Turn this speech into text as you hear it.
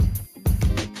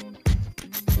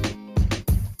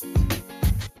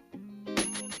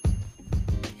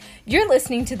You're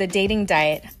listening to The Dating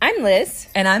Diet. I'm Liz.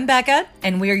 And I'm Becca,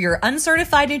 and we're your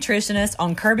uncertified nutritionists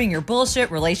on curbing your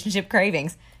bullshit relationship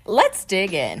cravings. Let's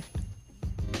dig in.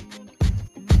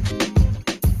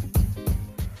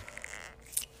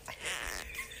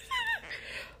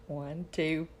 One,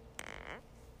 two.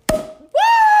 Woo! Woohoo!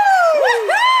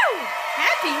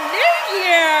 Happy New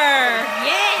Year!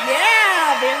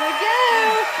 Yeah, there we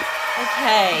go.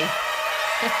 Okay.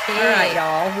 All right,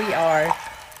 y'all. We are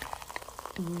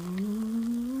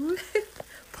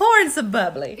pouring some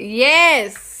bubbly.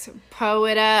 Yes. Pour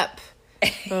it up.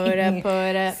 Pour it up, pour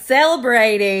it up.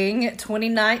 Celebrating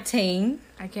 2019.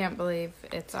 I can't believe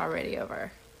it's already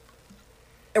over.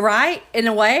 Right? In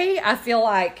a way, I feel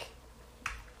like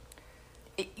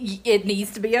it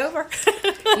needs to be over.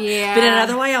 Yeah. But in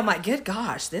another way, I'm like, good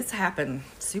gosh, this happened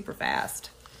super fast.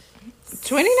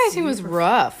 2019 was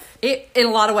rough. In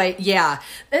a lot of ways, yeah.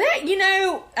 And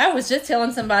that, I was just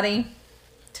telling somebody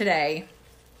today.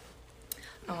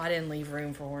 Oh, I didn't leave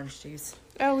room for orange juice.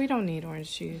 Oh, we don't need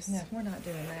orange juice. No, we're not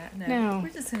doing that. No. We're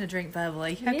just going to drink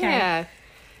bubbly. Okay. Yeah.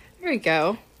 There we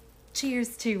go.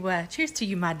 Cheers to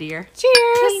you, my dear.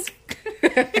 Cheers.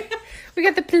 We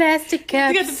got the plastic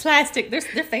cups. We got the plastic. They're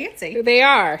fancy. They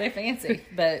are. They're fancy.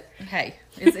 But hey,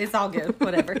 it's all good.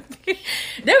 Whatever. No,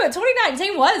 but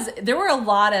 2019 there were a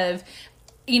lot of,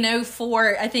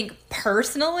 for, I think,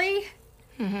 personally,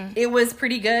 it was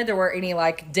pretty good. There weren't any,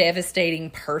 devastating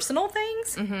personal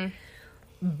things. Mm-hmm.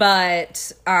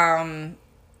 But I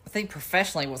think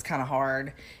professionally was kind of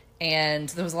hard. And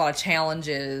there was a lot of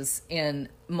challenges in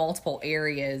multiple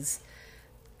areas.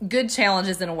 Good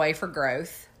challenges in a way for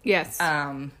growth. Yes.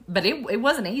 But it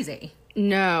wasn't easy.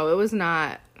 No, it was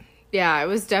not. Yeah, it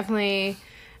was definitely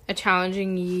a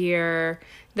challenging year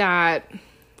that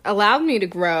allowed me to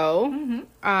grow.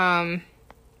 Mm-hmm.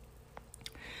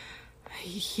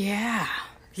 Yeah.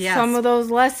 Yes. Some of those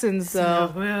lessons,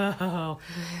 though.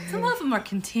 Some of them are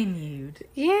continued.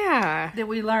 Yeah. That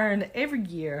we learn every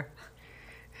year,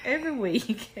 every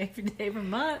week, every day, every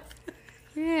month.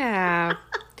 Yeah.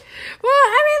 Well,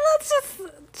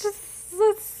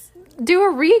 let's do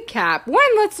a recap.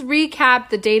 Let's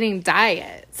recap the dating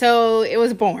diet. So it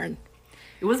was born.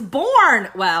 It was born.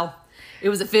 Well, it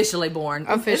was officially born.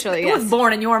 Officially, it was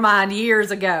born in your mind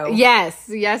years ago. Yes.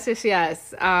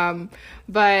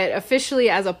 But officially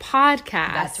as a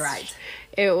podcast. That's right.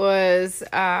 It was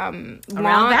around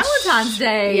launched. Valentine's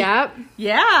Day. Yep.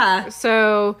 Yeah.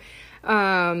 So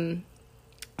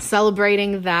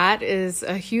celebrating that is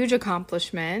a huge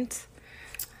accomplishment.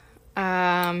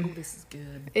 This is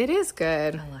good. It is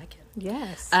good. I like it.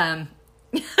 Yes.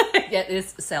 It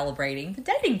is celebrating the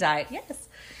dating diet. Yes.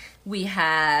 We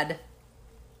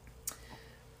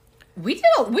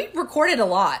recorded a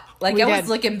lot. I was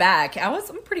looking back. I'm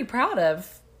pretty proud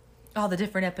of all the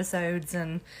different episodes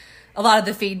and a lot of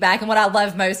the feedback. And what I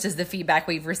love most is the feedback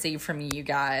we've received from you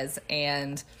guys,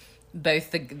 and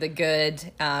both the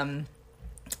good and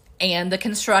the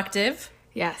constructive.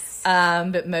 Yes.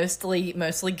 But mostly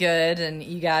good, and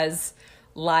you guys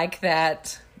like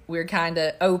that we're kind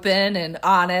of open and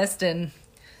honest and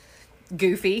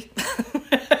goofy.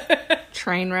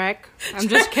 Train wreck. I'm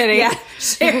just kidding. Yeah,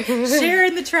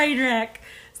 sharing the train wreck.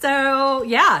 So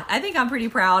yeah, I think I'm pretty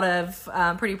proud of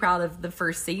the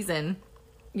first season.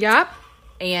 Yep.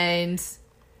 And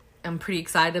I'm pretty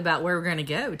excited about where we're gonna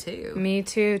go too. Me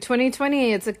too.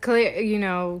 2020. It's a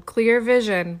clear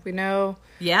vision. We know.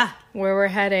 Yeah, where we're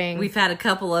heading. We've had a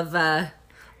couple of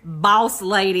boss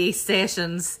lady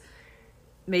sessions,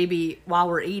 maybe while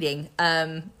we're eating.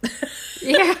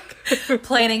 Yeah.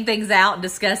 Planning things out and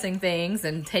discussing things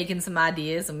and taking some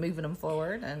ideas and moving them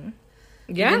forward, and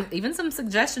even some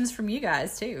suggestions from you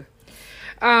guys too.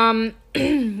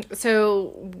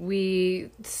 So we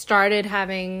started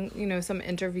having, some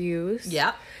interviews.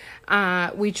 Yeah.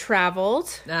 We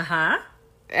traveled. Uh-huh.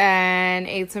 And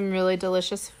ate some really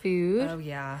delicious food. Oh,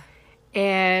 yeah.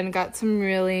 And got some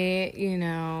really,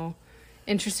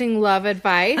 interesting love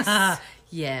advice.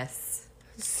 Yes.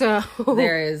 So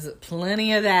there is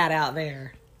plenty of that out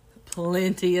there.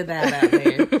 Plenty of that out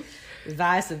there.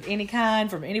 Advice of any kind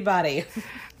from anybody.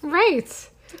 Right.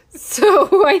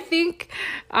 So I think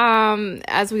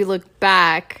as we look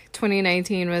back,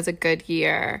 2019 was a good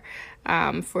year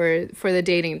for the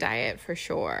dating diet for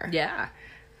sure. Yeah.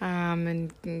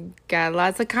 And got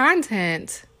lots of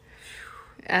content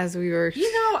as we were.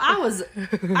 I was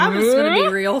going to be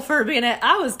real for a minute.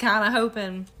 I was kind of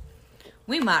hoping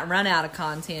we might run out of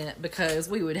content because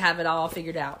we would have it all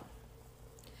figured out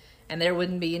and there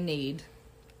wouldn't be a need.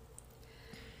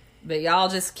 But y'all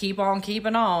just keep on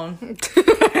keeping on.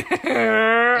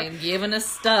 and giving us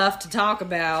stuff to talk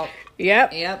about.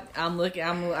 Yep.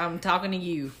 I'm talking to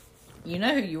you. You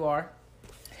know who you are.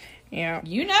 Yeah.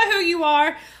 You know who you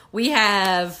are. We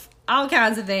have all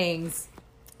kinds of things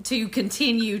to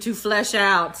continue to flesh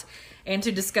out and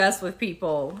to discuss with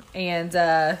people. And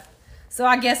so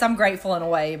I guess I'm grateful in a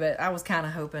way, but I was kind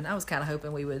of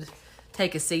hoping we would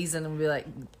take a season and be like,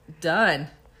 done.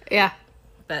 Yeah.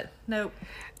 But nope.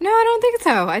 No, I don't think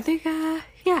so. I think,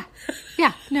 yeah.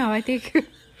 No, I think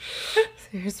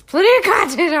there's plenty of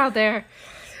content out there.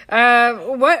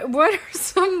 What are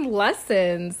some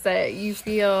lessons that you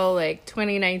feel like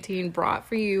 2019 brought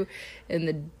for you in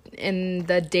the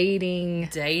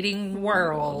dating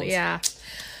world? Yeah.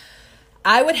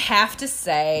 I would have to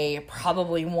say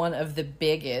probably one of the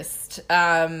biggest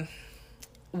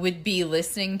would be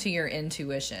listening to your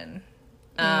intuition.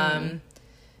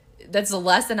 That's a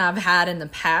lesson I've had in the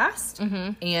past,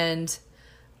 and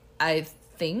I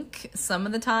think some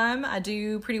of the time I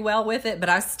do pretty well with it, but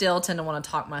I still tend to want to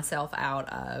talk myself out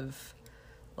of,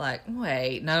 like,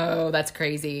 wait, no, that's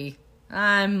crazy.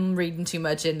 I'm reading too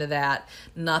much into that.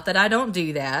 Not that I don't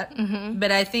do that,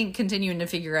 but I think continuing to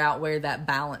figure out where that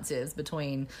balance is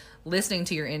between listening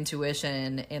to your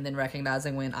intuition and then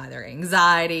recognizing when either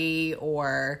anxiety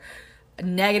or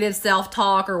negative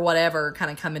self-talk or whatever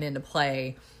kind of coming into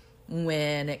play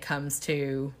when it comes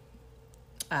to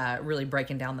really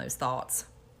breaking down those thoughts.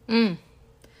 So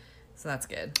that's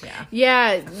good.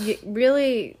 Yeah.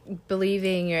 Really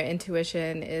believing your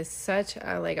intuition is such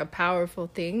a powerful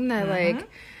thing that like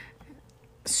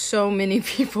so many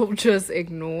people just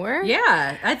ignore.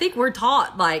 Yeah. I think we're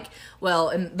taught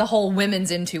and the whole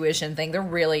women's intuition thing, they're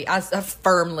really, I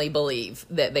firmly believe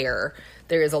that there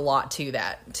is a lot to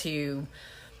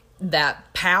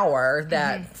that power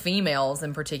that females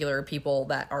in particular, people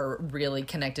that are really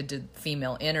connected to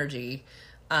female energy,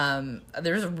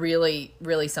 there's really,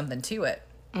 really something to it.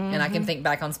 And I can think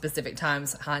back on specific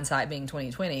times, hindsight being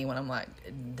 2020, when I'm like,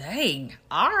 dang,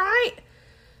 all right.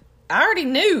 I already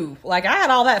knew. Like, I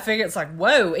had all that figured. It's like,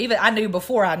 whoa, even I knew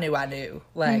before I knew.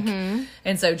 Like,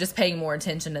 and so just paying more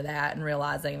attention to that and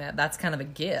realizing that that's kind of a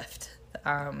gift,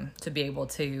 to be able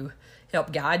to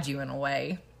help guide you in a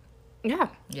way. Yeah.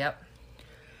 Yep.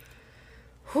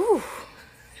 Whew.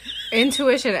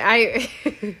 Intuition.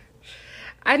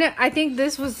 I think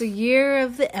this was the year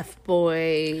of the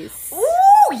F-boys.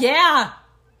 Ooh, yeah.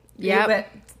 Yeah. But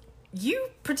you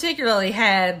particularly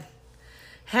had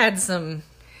some.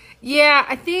 Yeah,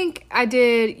 I think I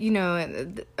did,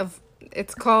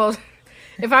 it's called,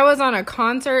 if I was on a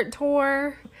concert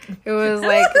tour, it was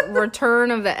like Return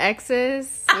of the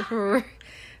X's. Return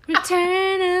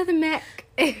of the Mac.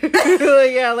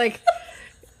 Yeah, like,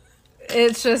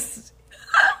 it's just,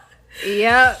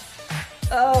 yep.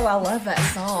 Oh, I love that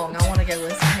song. I want to go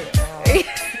listen to it now.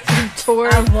 Tour.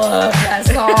 I love that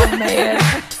song, man.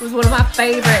 It was one of my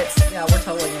favorites. Yeah, we're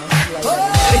totally going to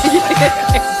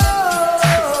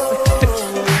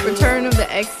Return of the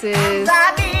X's.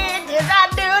 I did, yes, I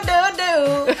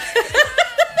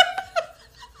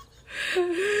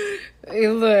do.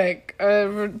 Look,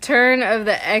 Return of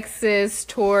the X's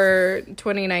tour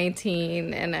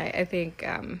 2019, and I think,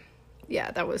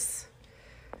 that was,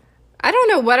 I don't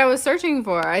know what I was searching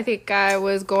for. I think I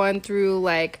was going through,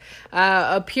 like,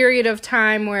 a period of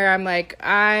time where I'm like,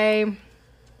 I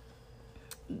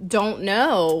don't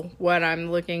know what I'm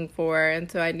looking for,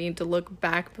 and so I need to look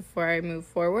back before I move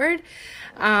forward.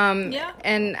 Yeah.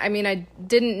 And, I mean, I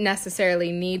didn't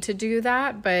necessarily need to do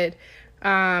that, but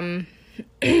I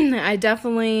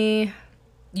definitely...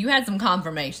 You had some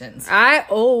confirmations. There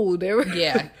were...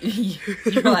 Yeah. You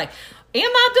were like,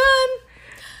 am I done?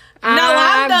 No,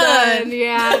 I'm done.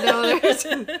 Yeah, no,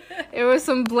 there was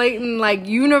some blatant, like,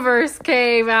 universe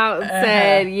came out and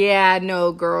said, yeah,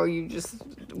 no, girl,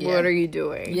 what are you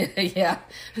doing? Yeah.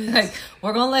 Like,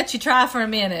 we're going to let you try for a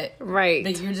minute. Right.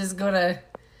 That you're just going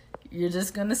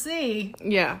to see.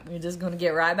 Yeah. You're just going to get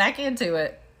right back into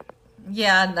it.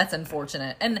 Yeah, that's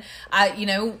unfortunate. And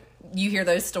you hear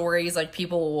those stories, like,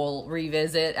 people will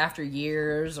revisit after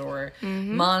years or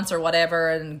months or whatever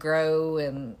and grow,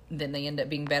 and then they end up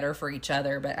being better for each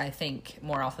other. But I think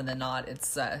more often than not,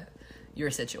 it's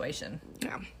your situation.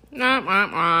 Yeah.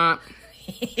 Yeah,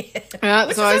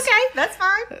 Which is okay. That's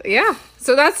fine. Yeah.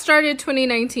 So that started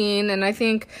 2019, and I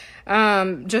think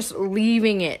just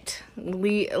leaving it,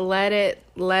 let it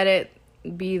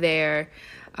be there.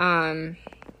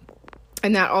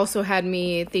 And that also had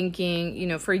me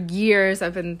thinking, for years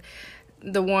I've been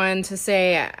the one to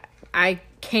say I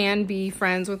can be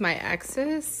friends with my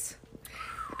exes,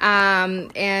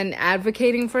 and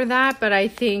advocating for that. But I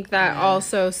think that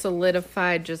also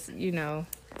solidified just,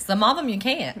 Some of them you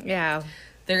can't. Yeah.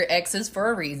 They're exes for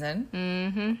a reason.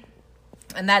 Mm-hmm.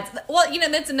 And that's, well,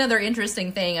 that's another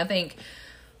interesting thing, I think,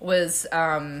 was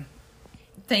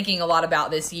thinking a lot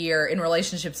about this year in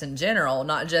relationships in general,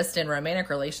 not just in romantic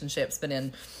relationships, but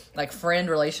in, like, friend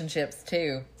relationships,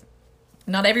 too.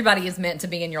 Not everybody is meant to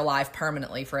be in your life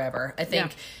permanently forever. I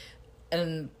think,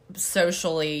 and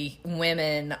socially,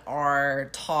 women are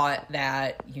taught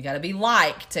that you got to be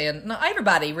liked, and not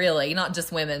everybody really, not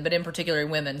just women, but in particular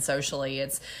women socially,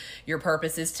 it's your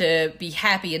purpose is to be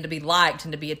happy and to be liked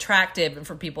and to be attractive and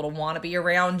for people to want to be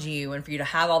around you and for you to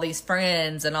have all these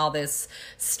friends and all this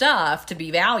stuff to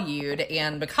be valued.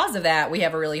 And because of that, we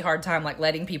have a really hard time like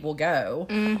letting people go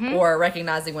or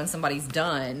recognizing when somebody's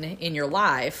done in your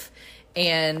life.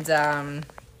 And I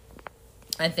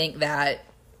think that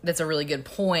that's a really good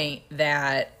point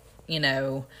that,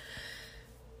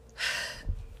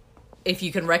 if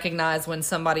you can recognize when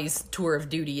somebody's tour of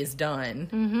duty is done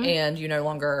and you're no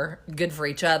longer good for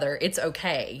each other, it's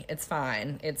okay. It's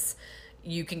fine.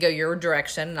 You can go your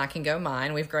direction and I can go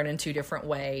mine. We've grown in two different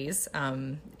ways.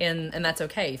 And that's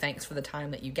okay. Thanks for the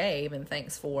time that you gave and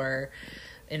thanks for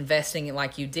investing it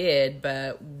like you did,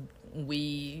 but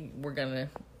we're going to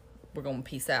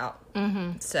peace out.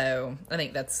 So I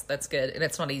think that's good. And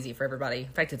it's not easy for everybody.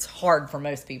 In fact, it's hard for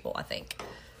most people, I think.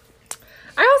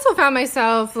 I also found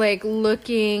myself like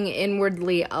looking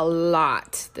inwardly a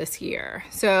lot this year.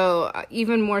 So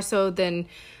even more so than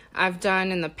I've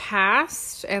done in the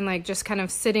past, and like just kind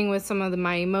of sitting with some of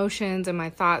my emotions and my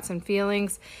thoughts and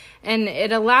feelings. And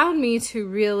it allowed me to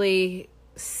really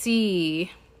see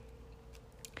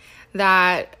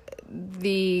that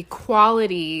the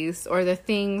qualities or the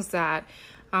things that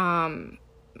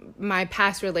my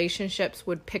past relationships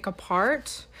would pick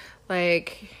apart,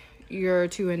 like you're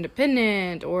too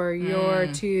independent or you're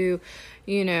too,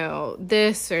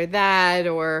 this or that,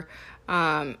 or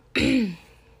I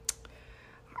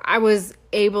was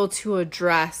able to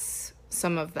address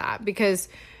some of that because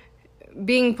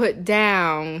being put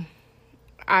down,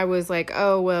 I was like,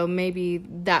 oh, well, maybe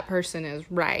that person is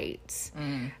right.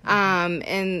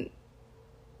 And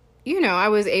I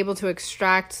was able to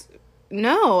extract,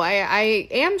 no, I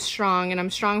am strong and I'm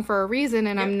strong for a reason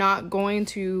and I'm not going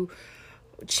to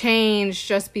change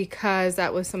just because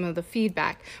that was some of the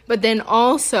feedback. But then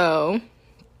also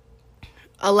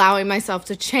allowing myself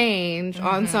to change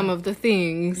on some of the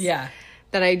things that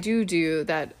I do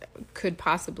that could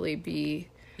possibly be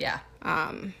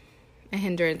a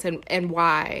hindrance, and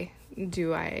why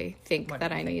do I think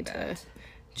that I need to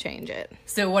change it.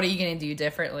 So what are you going to do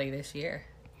differently this year?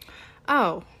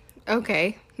 Oh,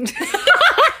 okay. You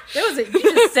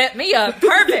just set me up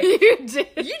perfect. You did.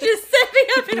 You just set me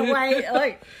up in a way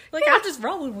like I'm just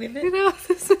rolling with it.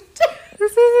 This isn't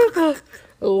the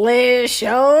Liz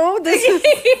show. This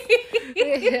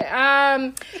is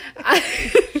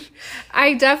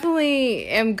I definitely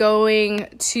am going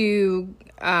to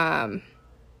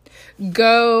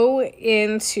go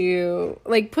into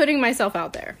like putting myself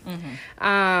out there.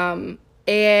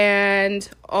 And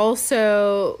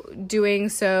also doing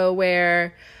so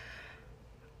where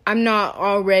I'm not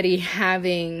already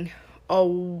having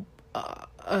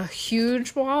a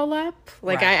huge wall up.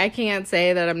 Like, I can't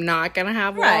say that I'm not going to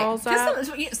have walls up.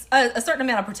 A certain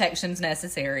amount of protection is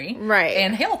necessary. Right.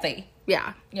 And healthy.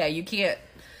 Yeah. Yeah, you can't.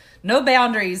 No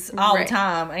boundaries all the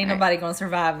time. Ain't nobody going to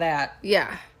survive that.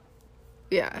 Yeah.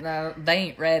 Yeah. No, they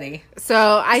ain't ready.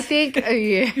 So, I think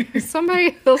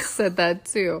somebody else said that,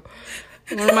 too.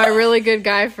 One of my really good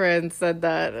guy friends said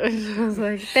that. I was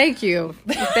like, thank you.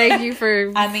 Thank you for...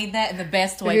 I mean that in the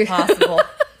best way possible.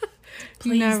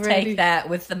 Please take that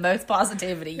with the most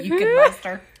positivity you can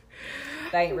muster.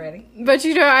 They ain't ready. But,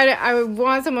 I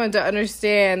want someone to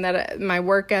understand that my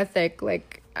work ethic,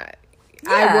 like,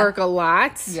 I work a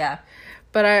lot. Yeah.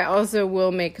 But I also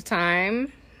will make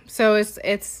time. So,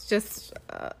 it's just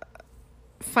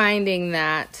finding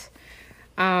that.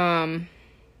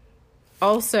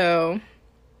 Also...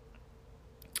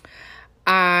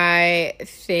 I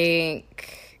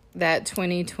think that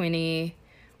 2020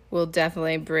 will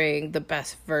definitely bring the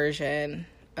best version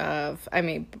of,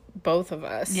 both of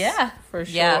us. Yeah. For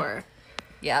sure.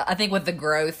 Yeah, I think with the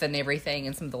growth and everything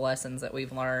and some of the lessons that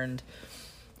we've learned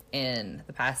in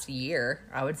the past year,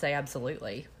 I would say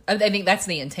absolutely. I think that's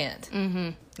the intent. Mm-hmm.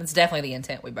 It's definitely the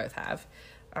intent we both have.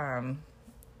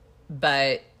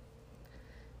 But...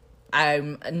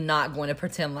 I'm not going to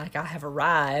pretend like I have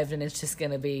arrived and it's just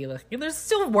going to be like, there's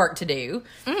still work to do.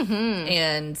 Mm-hmm.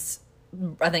 And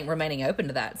I think remaining open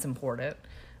to that is important.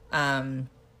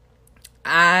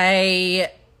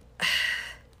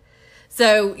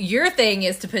 So your thing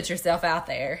is to put yourself out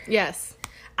there. Yes.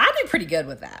 I do pretty good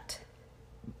with that.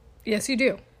 Yes, you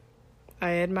do.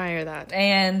 I admire that.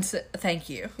 And thank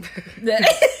you.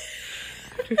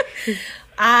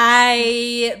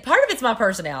 Part of it's my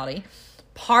personality.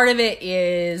 Part of it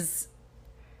is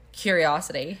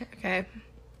curiosity. Okay.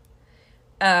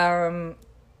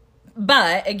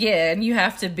 But again, you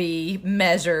have to be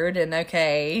measured and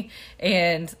okay.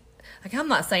 And like, I'm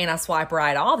not saying I swipe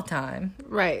right all the time.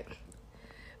 Right.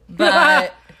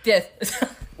 But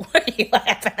what are you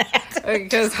laughing at?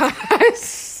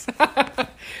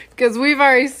 Because we've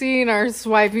already seen our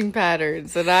swiping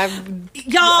patterns, and I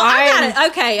gotta.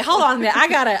 Okay, hold on a minute.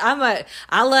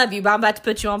 I love you, but I'm about to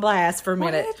put you on blast for a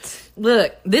minute. What?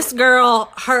 Look, this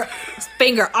girl, her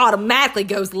finger automatically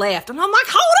goes left, and I'm like,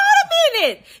 hold on a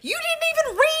minute. You didn't even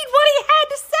read what he had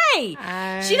to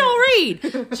say. She don't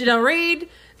read. She don't read.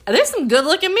 There's some good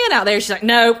looking men out there. She's like,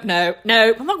 nope. I'm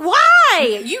like,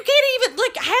 why? You can't even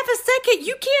look half a second.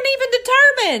 You can't even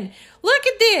determine. Look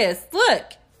at this.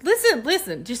 Look.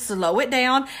 Listen. Just slow it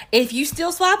down. If you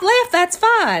still swipe left, that's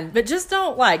fine. But just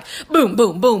don't like boom,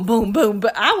 boom, boom, boom, boom.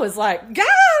 But I was like, God,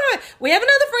 we have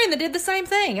another friend that did the same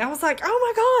thing. I was like, oh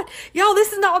my God, y'all,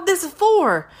 this is not what this is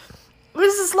for.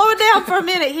 Just slow it down for a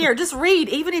minute here. Just read,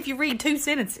 even if you read 2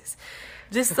 sentences.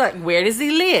 Just like, where does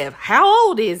he live? How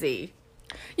old is he?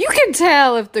 You can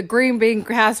tell if the green bean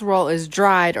casserole is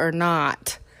dried or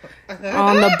not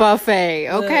on the buffet,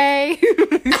 okay?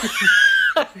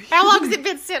 How long has it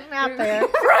been sitting out there?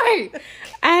 Right.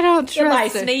 I don't trust Somebody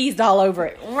it. sneezed all over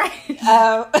it. Right.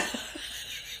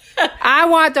 I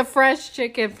want the fresh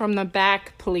chicken from the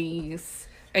back, please.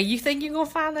 And you think you're going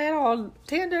to find that on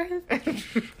Tinder?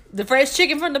 The fresh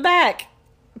chicken from the back.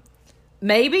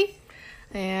 Maybe.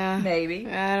 Yeah. Maybe.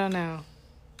 I don't know.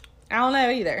 I don't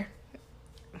know either.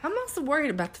 I'm not so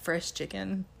worried about the fresh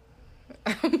chicken.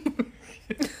 I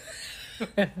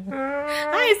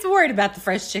ain't so worried about the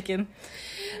fresh chicken.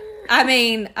 I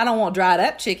mean, I don't want dried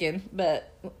up chicken,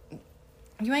 but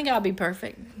you ain't gotta be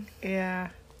perfect. Yeah.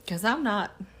 Because I'm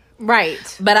not.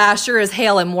 Right. But I sure as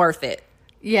hell am worth it.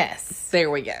 Yes.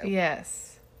 There we go.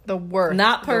 Yes. The worth.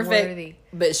 Not perfect,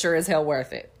 but sure as hell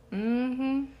worth it.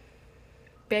 Mm-hmm.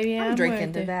 Baby, I'm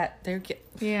drinking to that. There,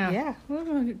 yeah.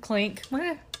 Yeah. Clink.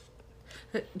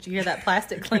 Did you hear that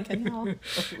plastic clinking, y'all?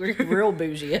 We're real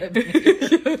bougie over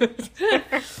here.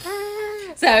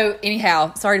 So,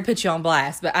 anyhow, sorry to put you on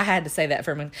blast, but I had to say that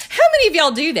for a minute. How many of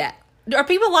y'all do that? Are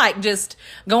people like just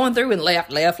going through and left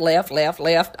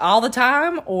all the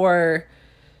time? Or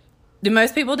do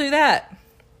most people do that?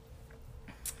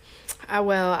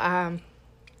 I'm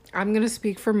going to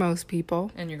speak for most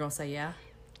people. And you're going to say yeah?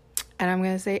 And I'm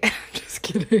going to say, just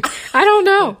kidding. I don't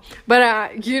know.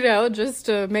 But, just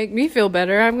to make me feel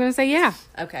better, I'm going to say yeah.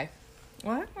 Okay.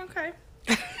 Well, okay.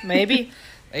 Maybe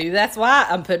that's why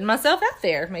I'm putting myself out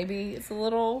there. Maybe it's a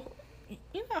little,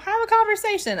 have a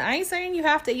conversation. I ain't saying you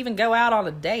have to even go out on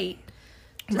a date.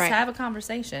 Just right. Have a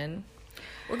conversation.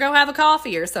 Or go have a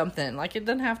coffee or something. Like, it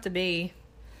doesn't have to be,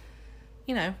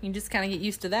 you just kind of get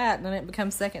used to that. And then it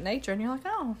becomes second nature. And you're like,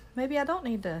 oh, maybe I don't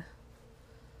need to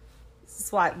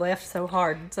swipe left so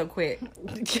hard, so quick.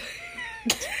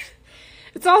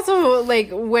 It's also like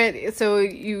so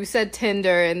you said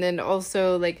Tinder and then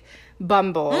also like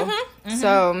Bumble. Mm-hmm.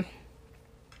 So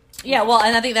yeah, well,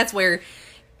 and I think that's where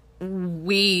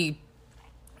we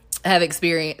have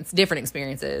experienced different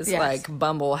experiences. Yes. Like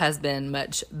Bumble has been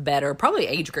much better, probably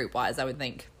age group wise, I would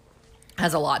think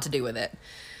has a lot to do with it.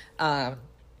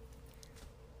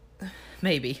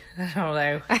 Maybe, I don't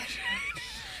know.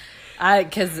 I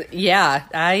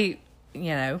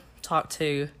talked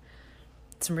to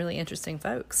some really interesting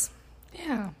folks.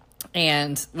 Yeah.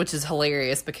 And which is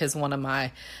hilarious because one of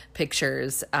my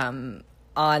pictures on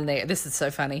there, this is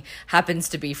so funny, happens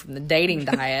to be from the dating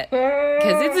diet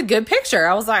because it's a good picture.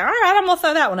 I was like, all right, I'm going to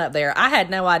throw that one up there. I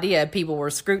had no idea people were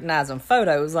scrutinizing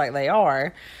photos like they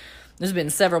are. There's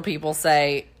been several people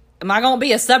say, am I going to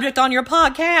be a subject on your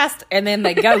podcast? And then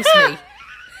they ghost me.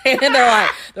 And then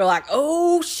they're like,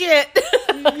 oh shit.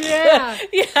 Yeah.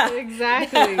 Yeah.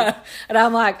 Exactly. And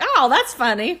I'm like, oh, that's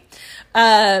funny.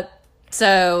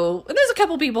 So there's a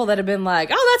couple people that have been like,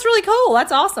 oh, that's really cool.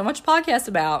 That's awesome. What's your podcast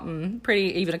about? And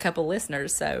even a couple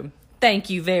listeners. So thank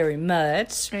you very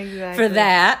much for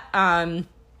that.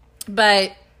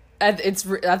 But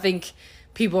I think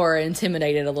people are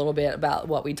intimidated a little bit about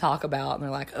what we talk about. And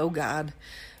they're like, oh God,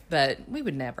 but we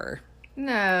would never.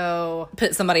 No.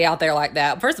 Put somebody out there like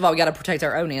that. First of all, we got to protect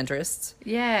our own interests.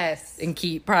 Yes. And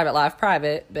keep private life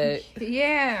private. But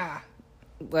yeah.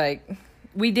 like,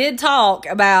 we did talk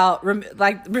about,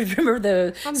 remember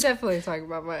the... I'm definitely talking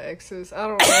about my exes. I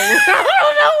don't know. I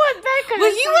don't know what Becca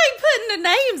Well, you ain't putting the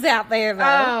names out there,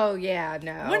 though. Oh, yeah,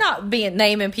 no. We're not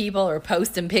naming people or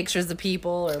posting pictures of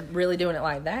people or really doing it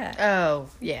like that. Oh,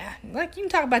 yeah. Like, you can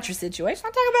talk about your situation.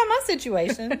 I'll talk about my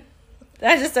situation.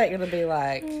 I just ain't going to be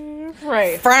like...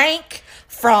 Right. Frank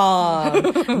from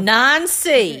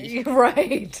 9C.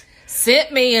 Right.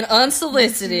 Sent me an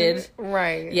unsolicited.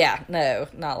 Right. Yeah, no,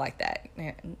 not like that.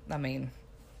 I mean,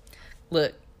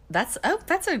 look, that's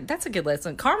a good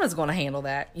lesson. Karma's going to handle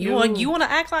that. You want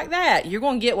to act like that, you're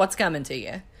going to get what's coming to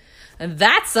you, and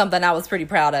that's something I was pretty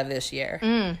proud of this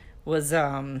year. Was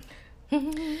finding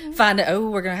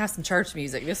we're going to have some church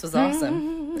music. This was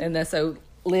awesome, and then so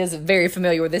Liz is very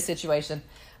familiar with this situation.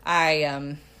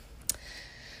 I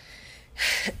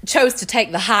chose to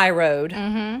take the high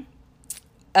road.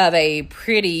 Of a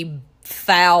pretty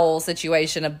foul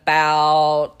situation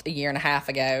about a year and a half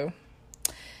ago.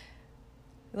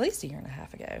 At least a year and a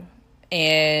half ago.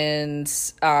 And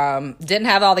didn't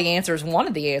have all the answers,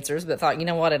 wanted the answers, but thought, you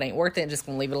know what, it ain't worth it, just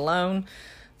gonna leave it alone.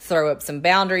 Throw up some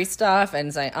boundary stuff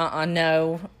and say,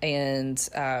 no. And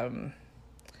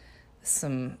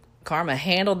some karma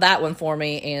handled that one for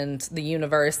me, and the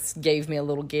universe gave me a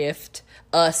little gift,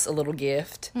 us a little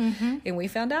gift. And we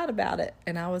found out about it.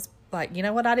 And I was like, you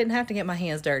know what? I didn't have to get my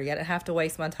hands dirty. I didn't have to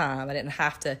waste my time. I didn't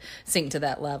have to sink to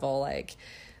that level. Like,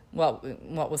 what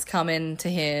was coming to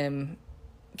him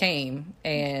came,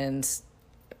 and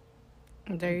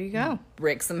there you go.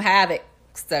 Wreaked some havoc.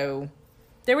 So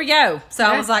there we go. So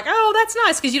I was like, oh, that's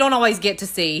nice, because you don't always get to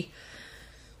see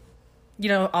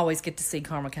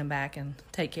karma come back and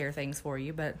take care of things for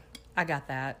you, but I got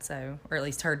that. So, or at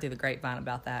least heard through the grapevine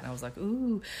about that, and I was like,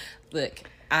 ooh, look.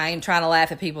 I ain't trying to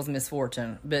laugh at people's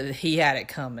misfortune, but he had it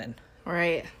coming.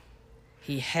 Right.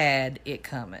 He had it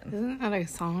coming. Isn't that a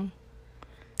song?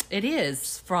 It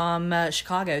is from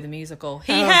Chicago, the musical.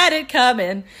 He had it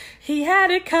coming. He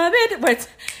had it coming. But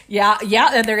yeah,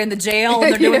 and they're in the jail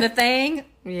and they're doing the thing.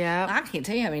 Yeah. I can't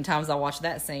tell you how many times I watched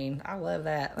that scene. I love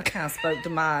that. That kind of spoke to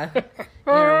my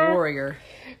inner warrior.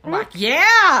 I'm like,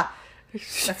 yeah.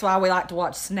 That's why we like to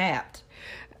watch Snapped.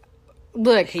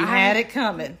 Look, he had it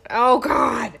coming. Oh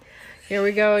God, here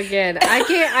we go again.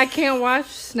 I can't watch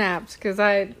Snaps because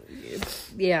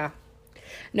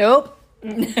nope,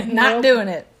 not doing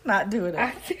it. Not doing it.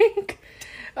 I think,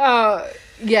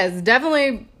 yes,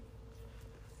 definitely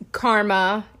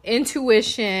karma,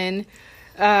 intuition,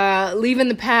 leaving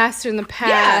the past in the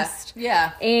past.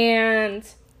 Yeah. And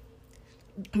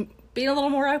being a little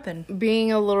more open.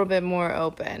 Being a little bit more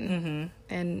open.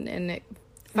 And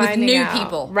with new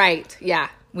people. Right, yeah.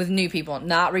 With new people,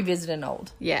 not revisiting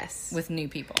old. Yes. With new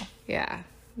people. Yeah.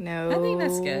 No. I think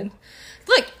that's good.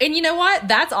 Look, and you know what?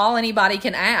 That's all anybody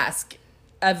can ask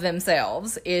of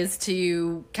themselves, is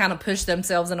to kind of push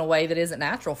themselves in a way that isn't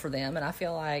natural for them. And I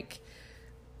feel like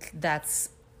that's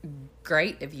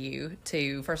great of you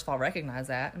to, first of all, recognize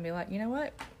that and be like, you know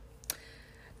what?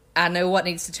 I know what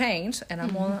needs to change, and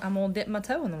I'm gonna dip my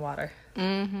toe in the water.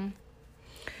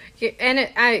 And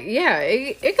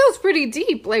it goes pretty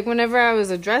deep. Like, whenever I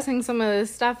was addressing some of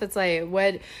this stuff, it's like,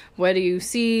 what do you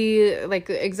see? Like,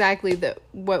 exactly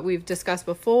what we've discussed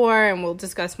before, and we'll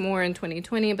discuss more in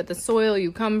 2020. But the soil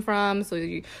you come from, so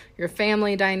your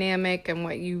family dynamic, and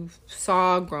what you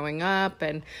saw growing up,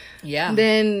 and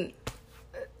then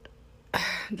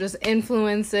just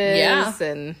influences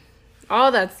and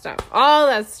all that stuff. All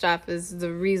that stuff is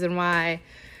the reason why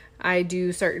I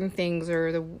do certain things,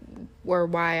 or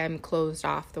why I'm closed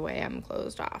off the way I'm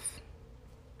closed off.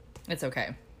 It's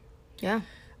okay. Yeah.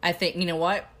 I think, you know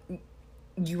what?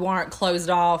 You aren't closed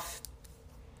off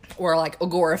or like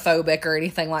agoraphobic or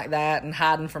anything like that and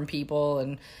hiding from people.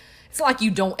 And it's not like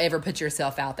you don't ever put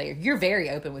yourself out there. You're very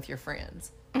open with your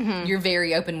friends. You're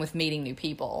very open with meeting new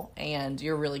people, and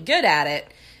you're really good at it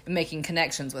and making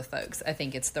connections with folks. I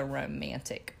think it's the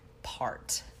romantic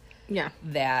part. Yeah.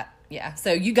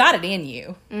 So you got it in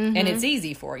you, and it's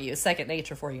easy for you. It's second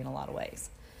nature for you in a lot of ways.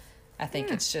 I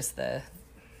think it's just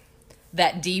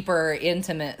that deeper,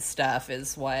 intimate stuff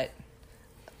is what,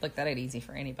 look, that ain't easy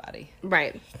for anybody.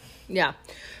 Right. Yeah.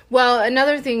 Well,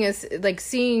 another thing is, like,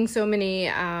 seeing so many,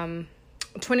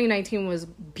 2019 was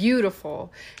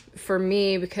beautiful for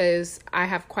me because I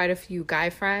have quite a few guy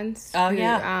friends.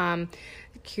 Oh,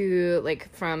 who,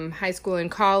 like, from high school and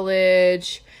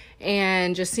college.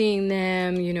 And just seeing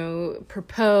them,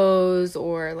 propose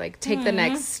or, like, take the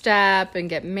next step and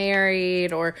get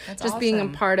married, or That's just awesome. being a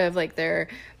part of, like, their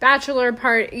bachelor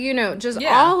party,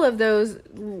 all of those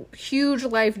huge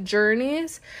life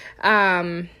journeys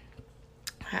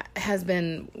has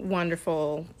been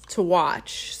wonderful to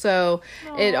watch. So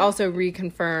it also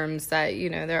reconfirms that,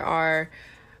 there are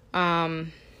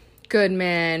good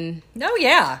men. Oh,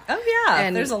 yeah.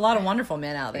 And there's a lot of wonderful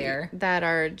men out there that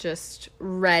are just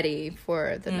ready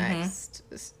for the next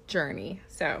journey.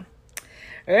 So,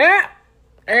 yeah.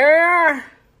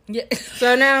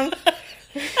 So now,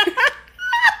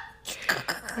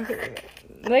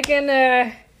 looking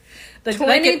they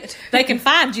can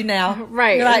find you now.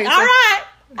 Right. You're like, all right,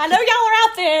 I know y'all are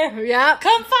out there. Yeah.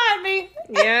 Come find me.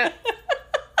 Yeah.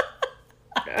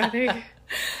 I think.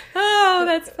 Oh,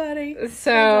 that's funny.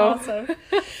 So, that's awesome.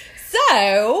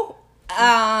 So,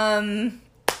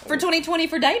 for 2020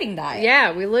 for Dating Diet.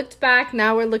 Yeah, we looked back.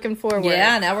 Now we're looking forward.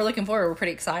 Yeah, now we're looking forward. We're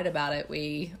pretty excited about it.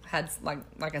 We had,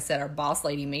 like I said, our boss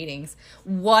lady meetings.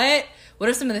 What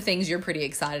are some of the things you're pretty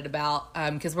excited about?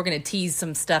 Because we're going to tease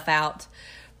some stuff out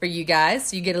for you guys.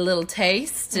 So you get a little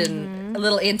taste and a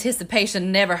little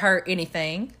anticipation never hurt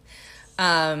anything.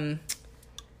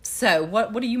 So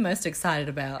what are you most excited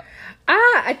about?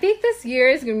 I think this year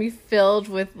is going to be filled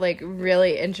with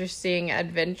really interesting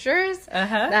adventures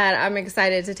that I'm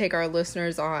excited to take our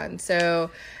listeners on. So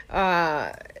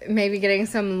maybe getting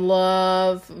some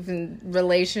love and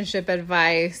relationship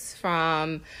advice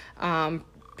from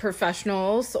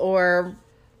professionals or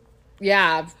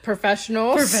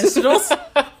professionals.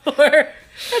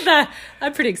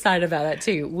 I'm pretty excited about that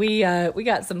too. We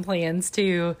got some plans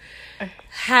to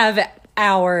have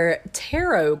our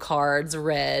tarot cards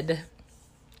read.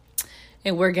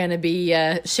 And we're going to be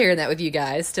sharing that with you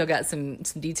guys. Still got some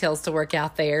details to work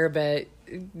out there, but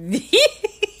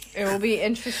it will be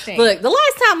interesting. Look, the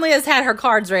last time Liz had her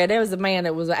cards read, there was a man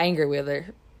that was angry with her.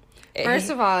 First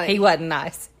of all, he wasn't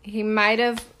nice. He might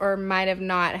have or might have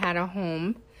not had a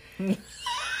home.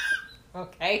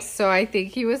 Okay. So I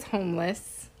think he was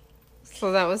homeless.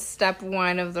 So that was step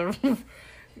one of the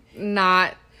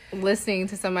not listening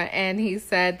to someone. And he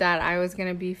said that I was going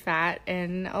to be fat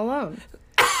and alone.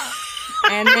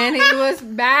 And then he was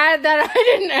mad that I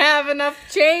didn't have enough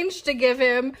change to give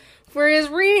him for his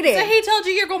reading. So he told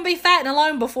you you're going to be fat and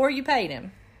alone before you paid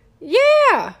him?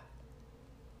 Yeah.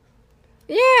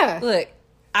 Yeah. Look,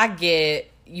 I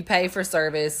get you pay for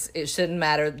service. It shouldn't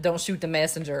matter. Don't shoot the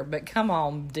messenger. But come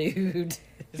on, dude.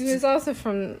 He was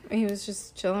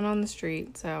just chilling on the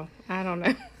street. So, I don't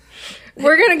know.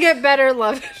 We're going to get better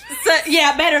love. So,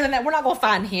 yeah, better than that. We're not going to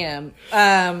find him.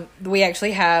 We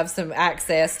actually have some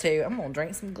access to... I'm going to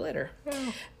drink some glitter.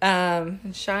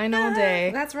 And shine all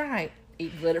day. That's right.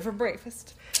 Eat glitter for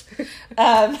breakfast.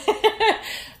 We're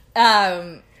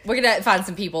going to find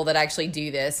some people that actually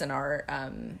do this and are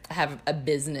have a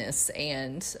business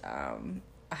and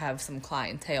have some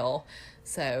clientele.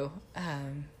 So,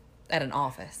 at an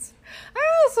office. I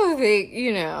also think,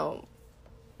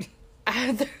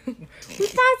 finding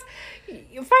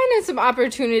some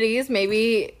opportunities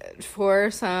maybe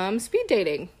for some speed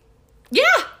dating. Yeah,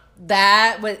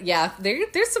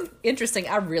 there's some interesting.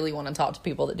 I really want to talk to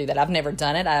people that do that. I've never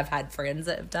done it. I've had friends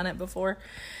that have done it before.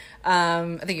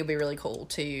 I think it'd be really cool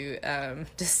to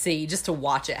see, just to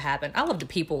watch it happen. I love to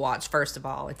people watch. First of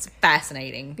all, it's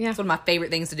fascinating. Yeah. It's one of my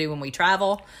favorite things to do when we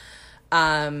travel.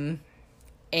 And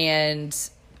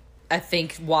I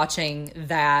think watching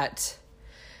that.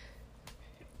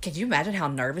 Could you imagine how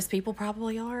nervous people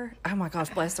probably are? Oh my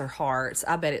gosh, bless their hearts.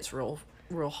 I bet it's real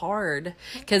hard.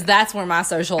 Because that's where my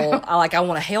social, I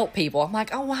want to help people. I'm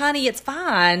like, oh, honey, it's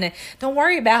fine. Don't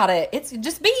worry about it. It's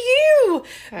just be you.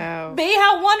 Oh. Be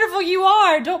how wonderful you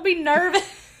are. Don't be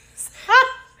nervous.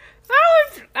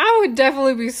 I would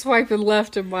definitely be swiping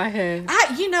left in my head.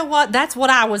 You know what? That's what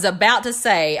I was about to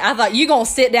say. I thought you going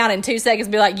to sit down in 2 seconds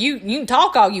and be like, you can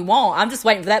talk all you want. I'm just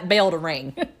waiting for that bell to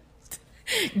ring.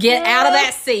 Get out of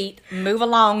that seat. Move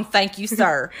along. Thank you,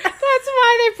 sir. That's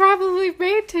why they probably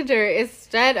made Tinder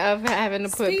instead of having to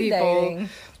put Speed people dating.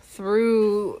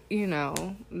 through,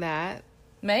 that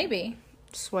Maybe.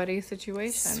 sweaty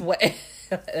situation. Sweat.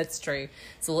 That's true.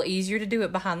 It's a little easier to do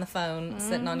it behind the phone,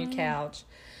 sitting on your couch.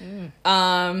 So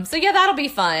yeah, that'll be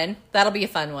fun. That'll be a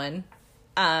fun one.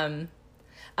 I'm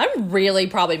really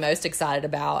probably most excited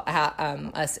about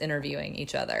us interviewing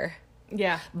each other.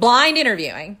 Yeah. Blind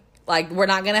interviewing. We're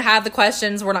not going to have the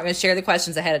questions. We're not going to share the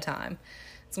questions ahead of time.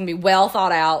 It's going to be well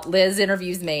thought out. Liz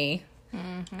interviews me,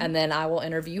 and then I will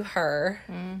interview her.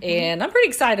 And I'm pretty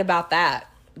excited about that.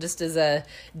 Just as a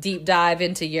deep dive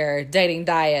into your Dating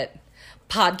Diet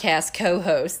podcast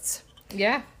co-hosts.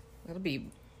 Yeah. That'll be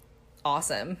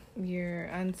awesome. Your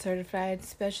uncertified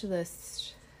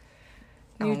specialist.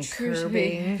 On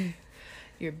curbing.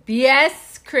 Your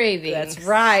BS cravings. That's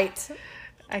right.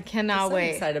 I cannot I'm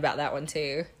wait. excited about that one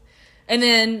too. And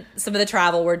then some of the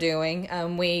travel we're doing.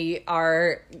 We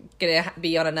are going to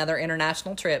be on another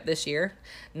international trip this year.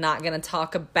 Not going to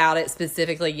talk about it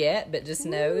specifically yet, but just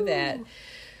know that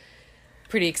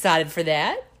pretty excited for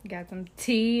that. Got some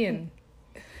tea and...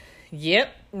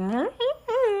 Yep.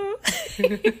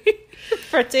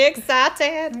 Pretty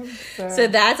excited. So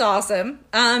that's awesome.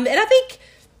 And I think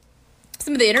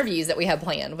some of the interviews that we have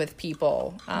planned with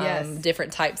people,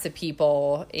 different types of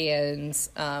people, and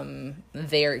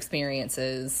their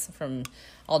experiences from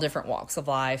all different walks of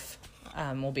life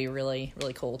will be really,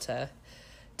 really cool to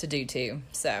do too.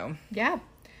 So yeah,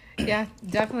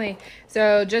 definitely.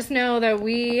 So just know that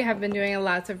we have been doing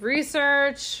lots of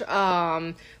research,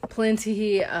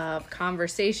 plenty of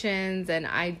conversations and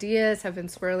ideas have been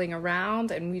swirling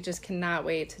around, and we just cannot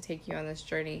wait to take you on this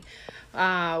journey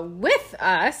with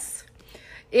us.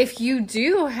 If you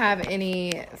do have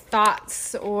any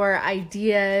thoughts or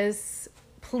ideas,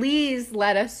 please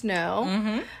let us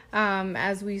know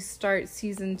as we start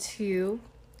season 2.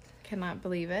 Cannot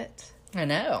believe it. I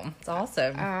know. It's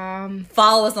awesome.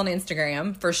 Follow us on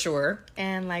Instagram for sure.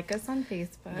 And like us on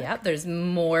Facebook. Yep, there's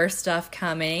more stuff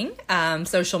coming.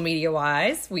 Social media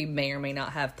wise, we may or may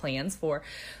not have plans for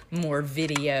more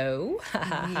video.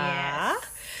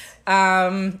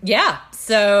 Yes.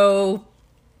 So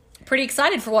pretty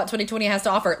excited for what 2020 has to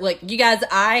offer. Look, you guys,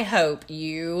 I hope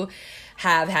you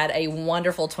have had a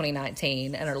wonderful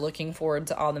 2019 and are looking forward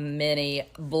to all the many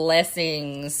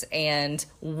blessings and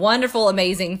wonderful,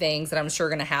 amazing things that I'm sure are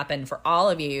going to happen for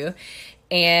all of you,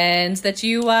 and that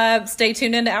you stay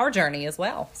tuned into our journey as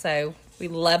well. So we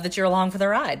love that you're along for the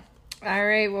ride. All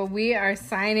right. Well, we are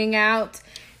signing out.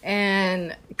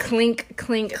 And clink,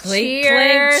 clink, Clink,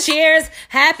 cheers. clink, cheers.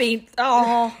 Happy.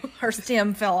 Oh, her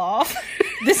stem fell off.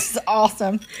 This is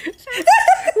awesome.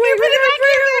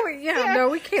 No,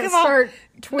 we can't start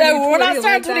 2020. No, we're not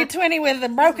starting 2020 with a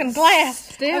broken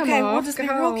glass. Stem okay, off. we'll just be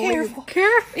real careful.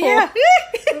 Careful. Yeah.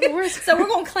 So we're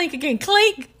going to clink again.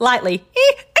 Clink lightly.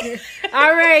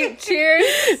 All right.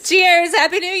 Cheers. Cheers.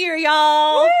 Happy New Year,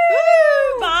 y'all.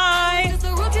 Woo! Bye.